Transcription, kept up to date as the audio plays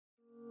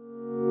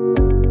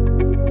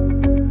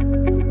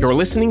You're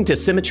listening to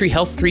Symmetry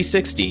Health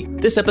 360.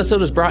 This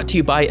episode is brought to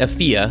you by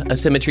AFIA, a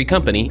Symmetry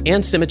company,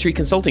 and Symmetry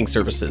Consulting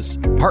Services.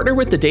 Partner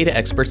with the data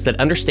experts that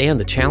understand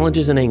the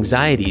challenges and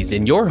anxieties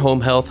in your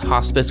home health,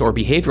 hospice, or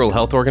behavioral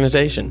health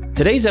organization.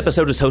 Today's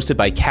episode is hosted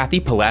by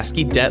Kathy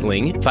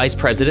Pulaski-Detling, Vice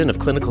President of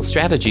Clinical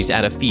Strategies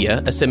at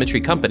AFIA, a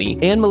Symmetry company,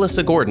 and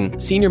Melissa Gordon,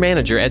 Senior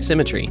Manager at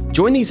Symmetry.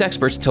 Join these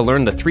experts to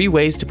learn the 3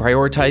 ways to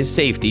prioritize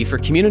safety for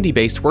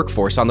community-based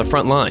workforce on the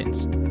front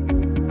lines.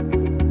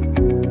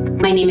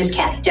 My name is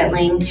Kathy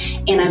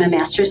Detling, and I'm a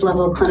master's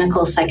level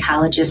clinical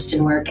psychologist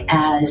and work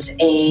as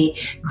a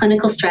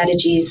clinical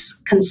strategies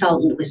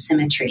consultant with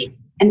Symmetry.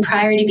 And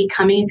prior to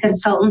becoming a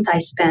consultant, I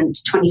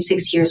spent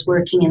 26 years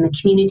working in the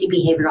community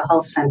behavioral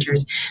health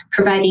centers,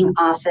 providing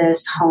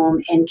office,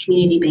 home, and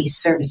community-based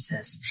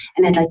services.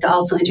 And I'd like to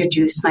also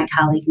introduce my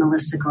colleague,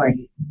 Melissa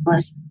Gordon.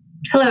 Melissa.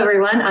 Hello,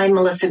 everyone. I'm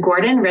Melissa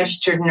Gordon,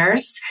 registered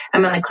nurse.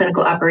 I'm on the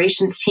clinical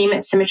operations team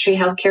at Symmetry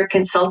Healthcare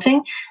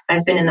Consulting.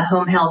 I've been in the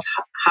home health,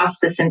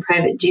 hospice, and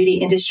private duty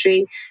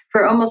industry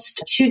for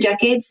almost 2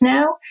 decades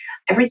now.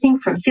 Everything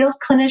from field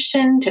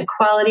clinician to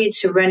quality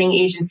to running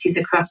agencies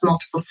across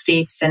multiple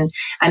states. And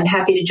I'm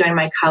happy to join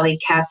my colleague,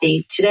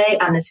 Kathy, today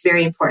on this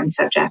very important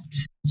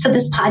subject. So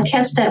this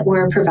podcast that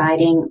we're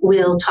providing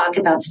will talk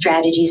about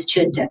strategies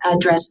to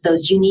address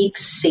those unique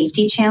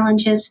safety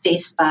challenges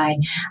faced by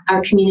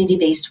our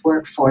community-based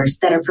workforce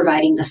that are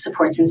providing the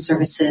supports and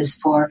services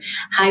for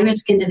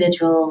high-risk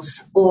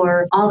individuals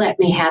or all that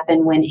may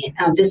happen when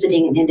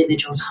visiting an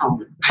individual's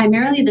home.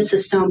 Primarily, this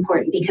is so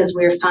important because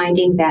we're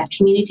finding that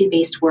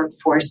community-based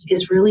workforce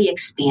is really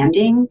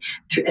expanding,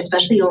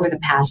 especially over the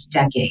past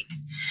decade.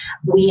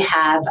 We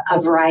have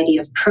a variety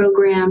of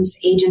programs,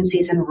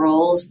 agencies, and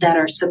roles that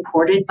are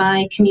supported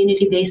by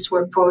community-based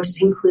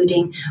workforce,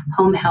 including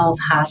home health,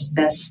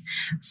 hospice,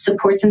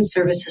 supports and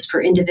services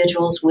for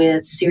individuals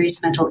with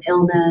serious mental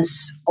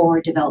illness or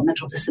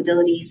developmental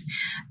disabilities,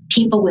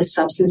 people with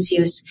substance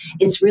use.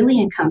 It's really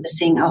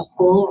encompassing a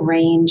whole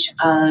range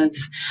of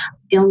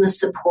illness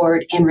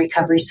support and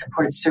recovery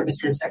support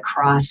services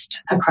across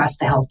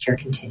the healthcare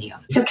continuum.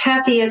 So,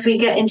 Kathy, as we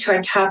get into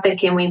our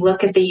topic and we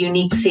look at the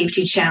unique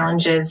safety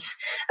challenges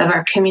of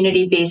our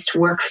community-based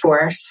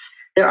workforce,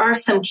 there are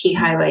some key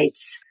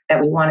highlights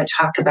that we want to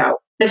talk about.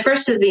 The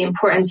first is the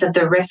importance of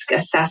the risk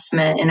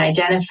assessment in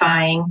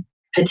identifying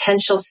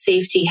potential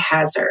safety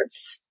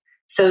hazards.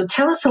 So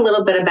tell us a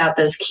little bit about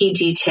those key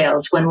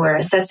details when we're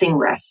assessing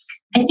risk.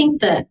 I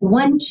think that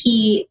one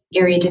key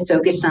area to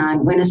focus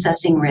on when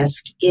assessing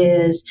risk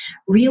is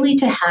really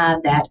to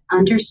have that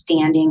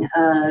understanding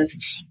of,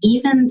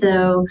 even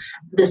though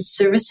the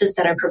services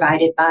that are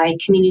provided by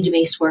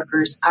community-based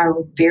workers are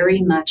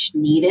very much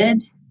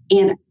needed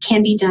and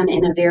can be done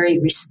in a very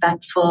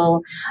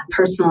respectful,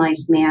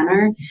 personalized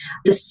manner,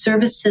 the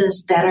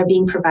services that are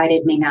being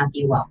provided may not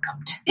be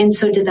welcomed. And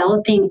so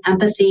developing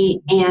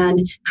empathy and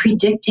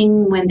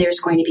predicting when there's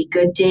going to be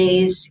good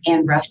days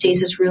and rough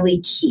days is really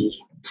key.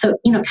 So,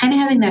 kind of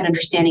having that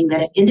understanding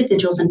that if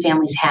individuals and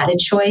families had a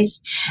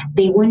choice,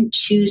 they wouldn't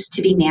choose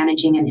to be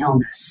managing an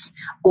illness,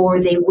 or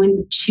they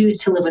wouldn't choose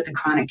to live with a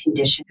chronic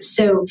condition.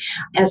 So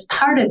as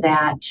part of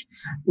that,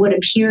 what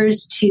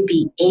appears to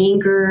be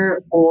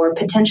anger or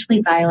potentially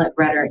violent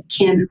rhetoric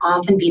can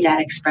often be that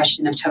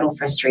expression of total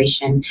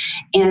frustration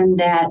and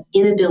that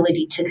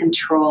inability to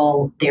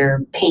control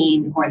their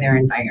pain or their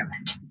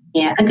environment.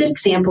 Yeah, a good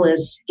example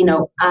is,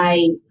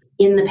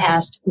 in the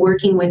past,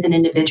 working with an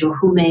individual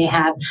who may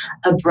have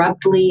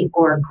abruptly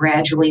or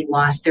gradually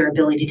lost their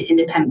ability to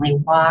independently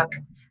walk,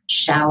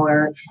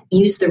 shower,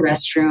 use the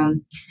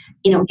restroom,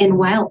 and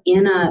while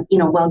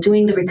while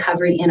doing the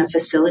recovery in a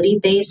facility,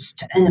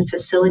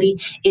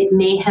 it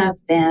may have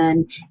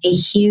been a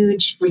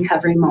huge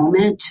recovery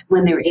moment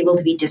when they were able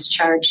to be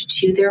discharged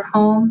to their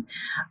home.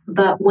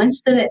 But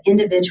once the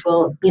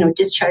individual,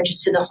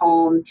 discharges to the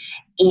home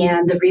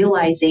and the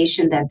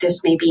realization that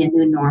this may be a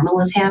new normal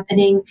is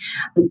happening,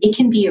 it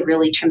can be a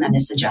really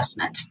tremendous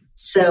adjustment.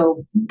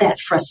 So that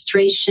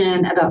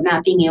frustration about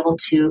not being able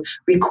to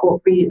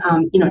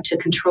to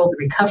control the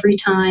recovery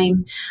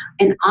time,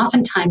 and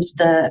oftentimes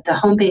the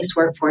home-based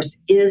workforce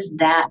is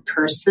that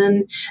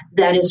person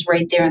that is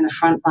right there in the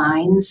front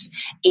lines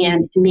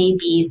and may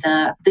be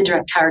the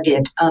direct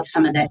target of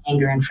some of that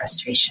anger and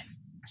frustration.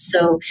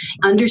 So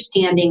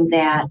understanding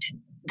that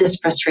this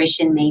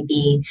frustration may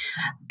be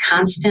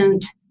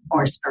constant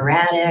or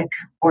sporadic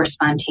or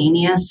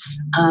spontaneous,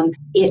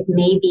 it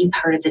may be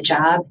part of the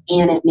job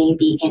and it may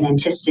be an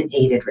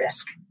anticipated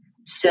risk.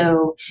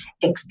 So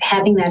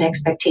having that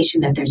expectation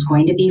that there's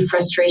going to be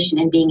frustration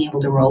and being able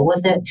to roll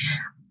with it,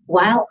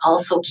 while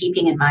also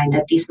keeping in mind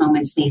that these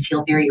moments may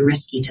feel very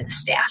risky to the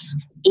staff.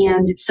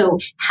 And so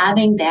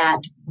having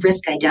that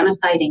risk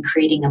identified and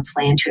creating a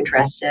plan to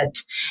address it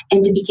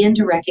and to begin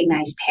to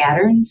recognize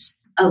patterns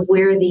of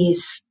where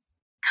these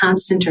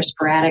constant or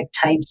sporadic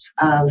types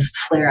of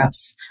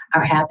flare-ups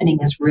are happening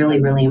is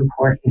really, really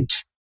important.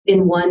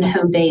 In one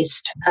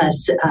home-based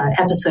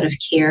episode of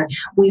care,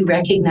 we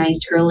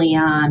recognized early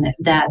on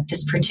that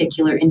this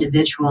particular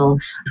individual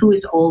who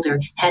was older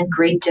had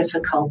great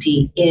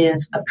difficulty if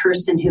a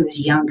person who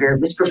was younger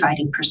was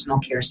providing personal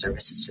care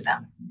services to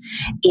them.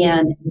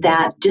 And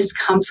that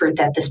discomfort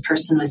that this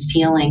person was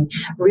feeling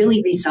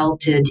really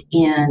resulted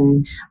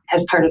in,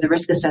 as part of the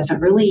risk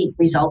assessment, really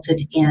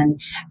resulted in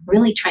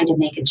really trying to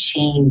make a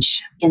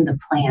change in the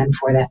plan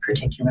for that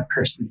particular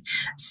person.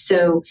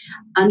 So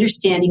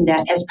understanding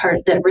that as part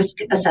of that risk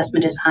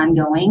assessment is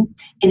ongoing,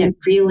 and it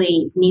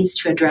really needs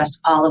to address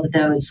all of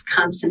those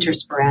constant or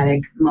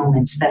sporadic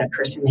moments that a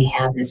person may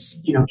have is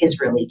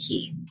really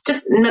key.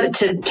 Just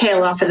to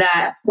tail off of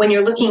that, when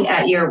you're looking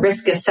at your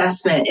risk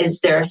assessment, is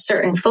there a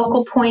certain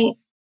focal point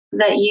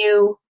that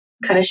you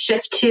kind of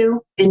shift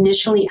to?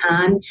 Initially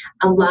on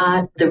a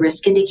lot of the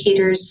risk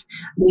indicators,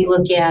 we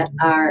look at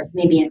are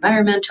maybe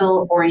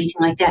environmental or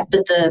anything like that.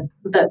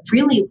 But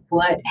really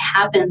what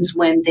happens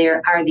when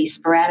there are these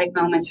sporadic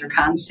moments or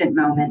constant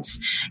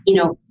moments,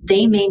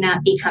 they may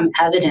not become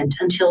evident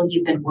until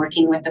you've been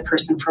working with the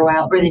person for a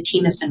while, or the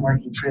team has been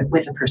working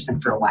with a person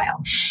for a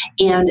while.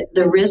 And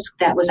the risk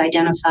that was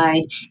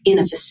identified in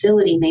a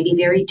facility may be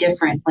very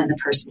different when the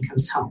person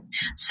comes home.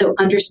 So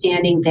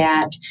understanding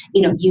that,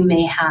 you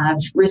may have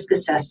risk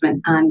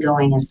assessment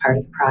ongoing as part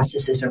of the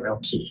process is a real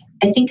key.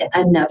 I think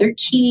another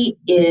key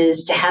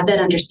is to have that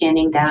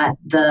understanding that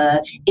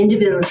the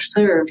individual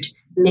served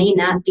may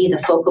not be the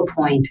focal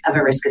point of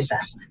a risk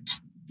assessment.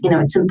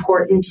 It's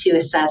important to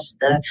assess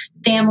the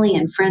family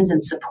and friends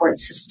and support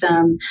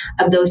system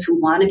of those who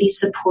want to be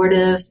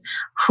supportive,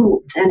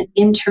 who then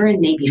in turn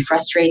may be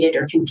frustrated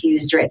or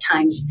confused, or at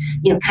times,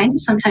 kind of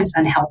sometimes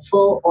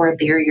unhelpful or a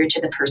barrier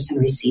to the person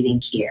receiving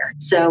care.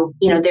 So,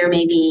 there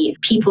may be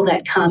people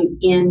that come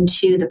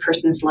into the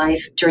person's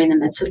life during the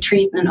midst of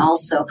treatment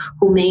also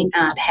who may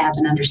not have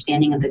an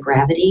understanding of the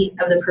gravity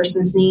of the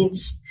person's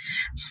needs.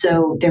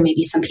 So there may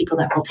be some people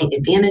that will take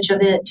advantage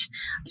of it.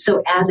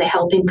 So as a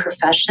helping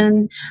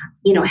profession,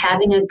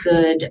 having a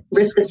good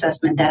risk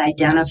assessment that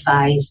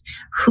identifies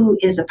who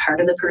is a part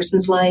of the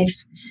person's life,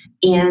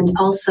 and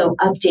also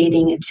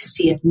updating it to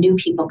see if new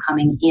people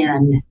coming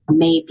in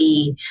may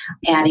be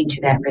adding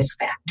to that risk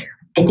factor.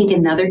 I think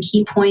another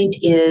key point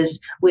is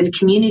with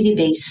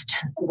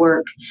community-based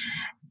work,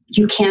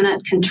 you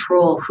cannot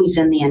control who's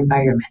in the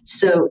environment.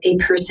 So a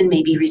person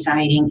may be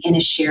residing in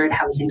a shared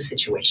housing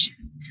situation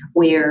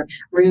where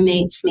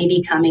roommates may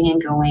be coming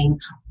and going,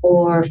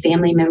 or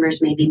family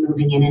members may be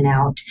moving in and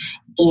out.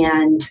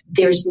 And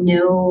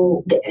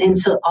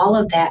so all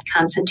of that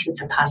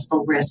constitutes a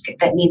possible risk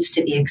that needs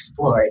to be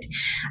explored.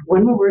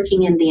 When we're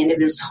working in the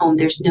individual's home,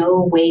 there's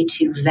no way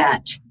to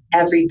vet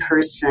every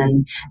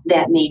person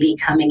that may be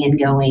coming and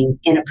going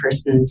in a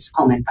person's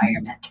home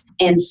environment.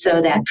 And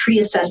so that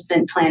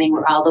pre-assessment planning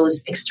where all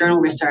those external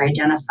risks are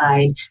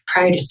identified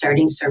prior to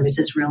starting service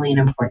is really an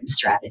important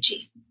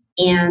strategy.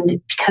 And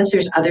because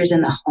there's others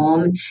in the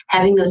home,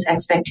 having those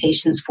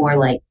expectations for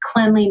like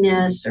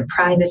cleanliness or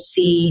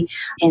privacy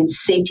and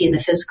safety of the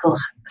physical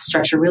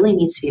structure really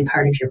needs to be a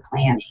part of your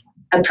planning.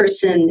 A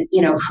person,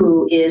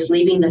 who is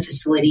leaving the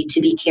facility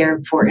to be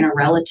cared for in a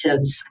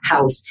relative's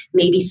house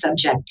may be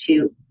subject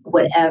to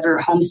whatever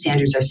home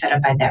standards are set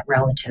up by that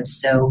relative.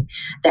 So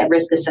that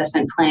risk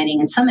assessment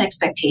planning and some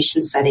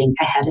expectation setting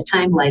ahead of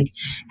time, like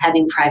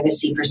having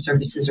privacy for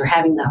services or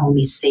having the home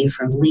be safe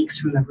from leaks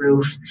from the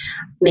roof,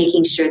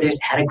 making sure there's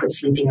adequate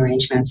sleeping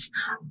arrangements,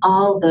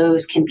 all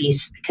those can be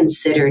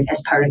considered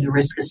as part of the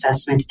risk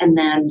assessment and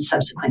then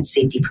subsequent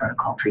safety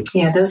protocol.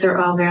 Yeah, those are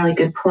all really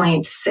good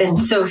points. And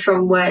so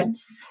from what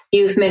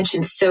you've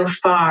mentioned so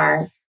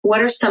far,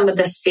 what are some of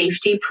the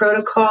safety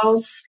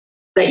protocols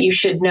that you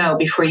should know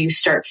before you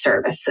start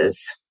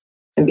services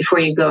and before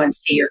you go and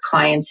see your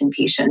clients and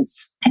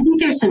patients? I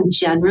think there's some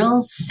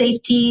general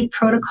safety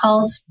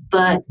protocols,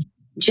 but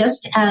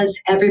just as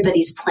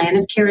everybody's plan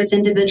of care is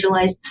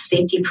individualized, the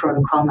safety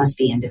protocol must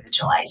be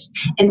individualized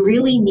and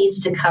really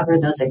needs to cover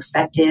those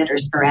expected or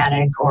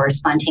sporadic or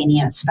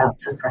spontaneous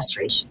bouts of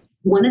frustration.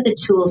 One of the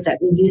tools that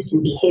we used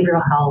in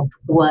behavioral health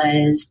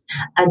was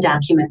a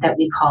document that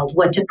we called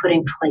What to Put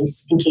in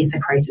Place in Case a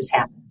Crisis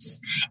Happens.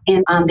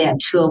 And on that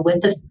tool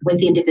with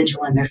the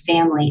individual and their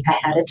family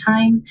ahead of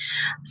time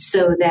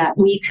so that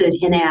we could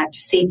enact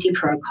safety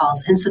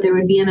protocols. And so there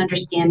would be an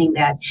understanding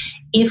that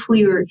if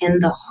we were in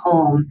the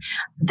home,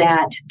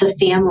 that the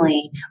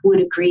family would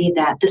agree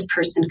that this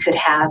person could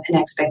have an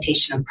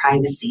expectation of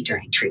privacy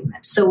during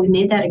treatment. So we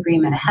made that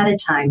agreement ahead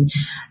of time.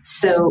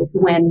 So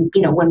when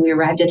we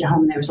arrived at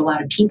home, there was a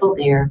lot of people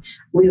there,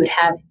 we would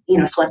have,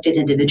 selected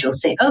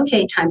individuals say,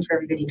 okay, time for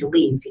everybody to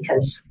leave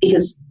because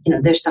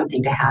there's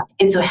something to happen.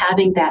 And so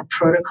having that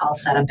protocol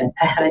set up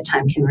ahead of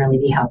time can really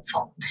be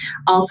helpful.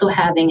 Also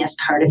having as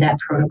part of that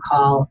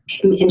protocol,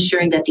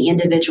 ensuring that the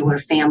individual or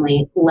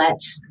family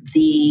lets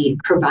the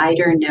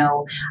provider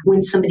know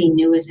when somebody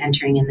new is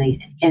entering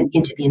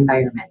into the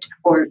environment,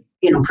 or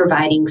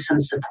providing some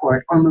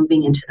support or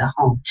moving into the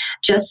home,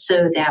 just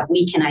so that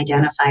we can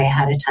identify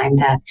ahead of time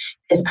that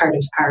as part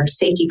of our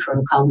safety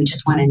protocol, we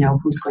just want to know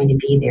who's going to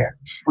be there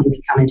when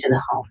we come into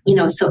the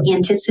home. So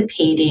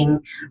anticipating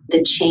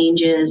the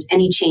changes,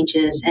 any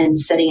changes, and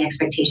setting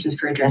expectations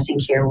for addressing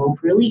care will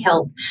really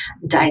help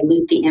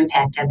dilute the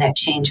impact of that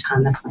change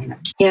on the planet.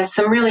 Yeah,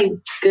 some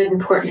really good,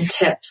 important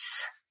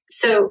tips.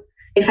 So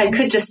if I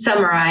could just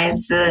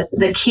summarize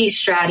the key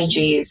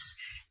strategies.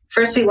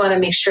 First, we want to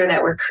make sure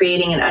that we're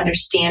creating an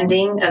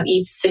understanding of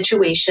each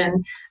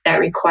situation that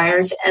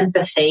requires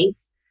empathy,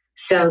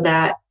 so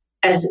that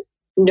as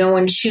no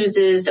one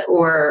chooses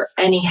or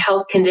any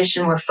health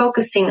condition, we're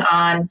focusing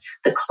on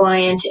the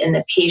client and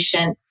the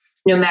patient.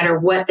 No matter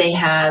what they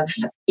have,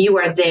 you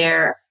are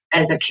there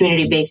as a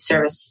community-based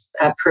service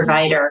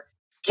provider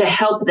to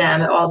help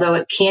them, although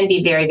it can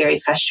be very, very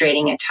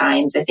frustrating at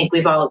times. I think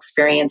we've all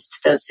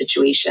experienced those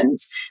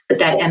situations, but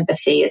that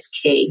empathy is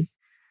key.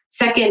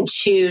 Second,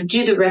 to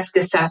do the risk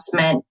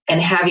assessment and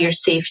have your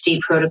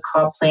safety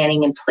protocol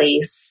planning in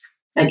place,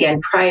 again,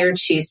 prior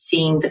to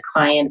seeing the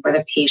client or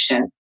the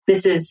patient.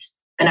 This is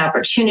an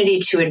opportunity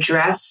to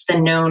address the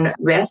known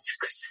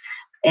risks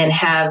and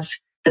have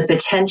the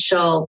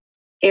potential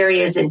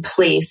areas in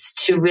place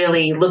to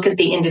really look at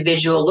the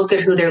individual, look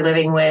at who they're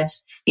living with.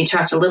 You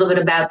talked a little bit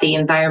about the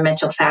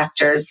environmental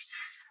factors,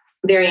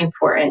 very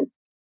important.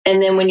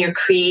 And then when you're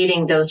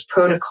creating those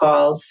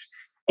protocols,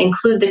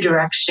 include the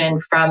direction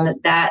from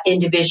that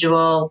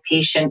individual,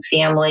 patient,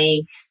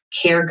 family,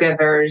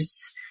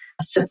 caregivers,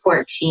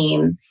 support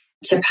team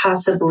to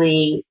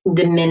possibly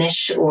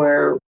diminish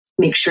or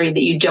make sure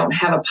that you don't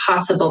have a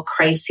possible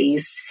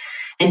crisis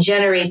and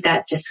generate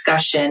that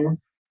discussion.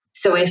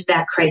 So if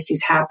that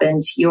crisis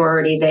happens, you're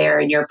already there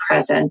and you're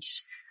present,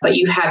 but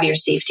you have your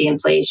safety in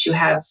place. You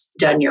have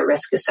done your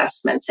risk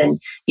assessments and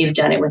you've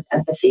done it with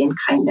empathy and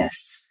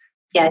kindness.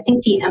 Yeah, I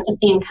think the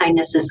empathy and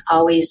kindness is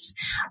always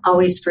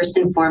first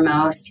and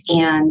foremost.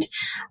 And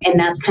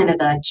that's kind of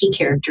a key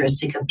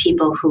characteristic of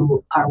people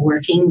who are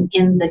working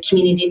in the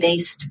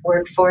community-based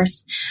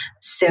workforce.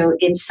 So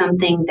it's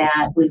something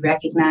that we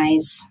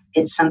recognize.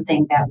 It's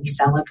something that we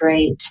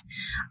celebrate,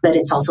 but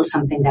it's also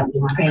something that we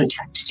want to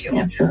protect too.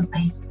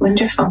 Absolutely.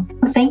 Wonderful.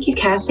 Well, thank you,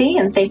 Kathy,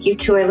 and thank you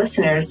to our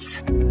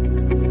listeners.